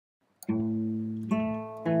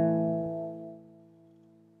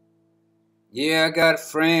Yeah, I got a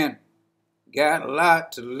friend, got a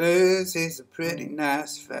lot to lose. He's a pretty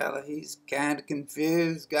nice fella. He's kinda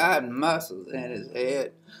confused, got muscles in his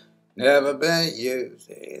head, never been used.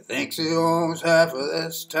 He thinks he owns half of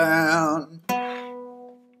this town.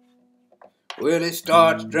 Well, he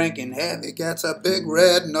starts drinking heavy, gets a big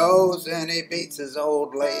red nose, and he beats his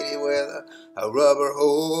old lady with a rubber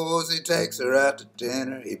hose. He takes her out to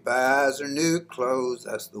dinner, he buys her new clothes.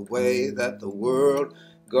 That's the way that the world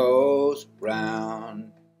goes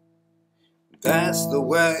round. That's the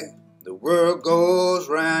way the world goes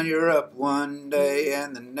round. You're up one day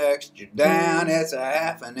and the next you're down. It's a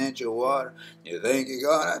half an inch of water. You think you're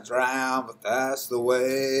gonna drown, but that's the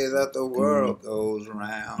way that the world goes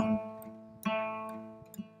round.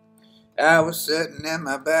 I was sitting in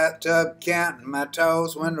my bathtub counting my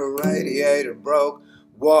toes when the radiator broke.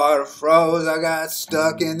 Water froze, I got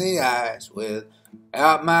stuck in the ice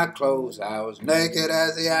without my clothes. I was naked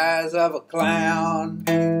as the eyes of a clown.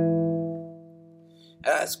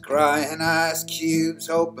 I was crying ice cubes,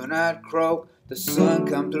 hoping I'd croak. The sun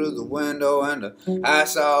come through the window and the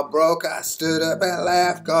ice all broke. I stood up and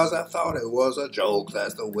laughed cause I thought it was a joke.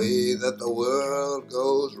 That's the way that the world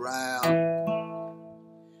goes round.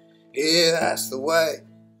 Yeah, that's the way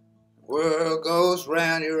the world goes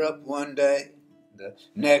round. You're up one day, the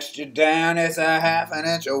next you're down. It's a half an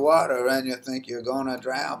inch of water and you think you're gonna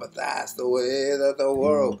drown. But that's the way that the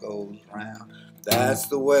world goes round. That's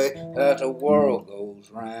the way that the world goes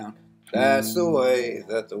round. That's the way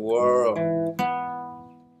that the world,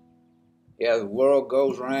 yeah, the world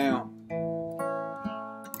goes round.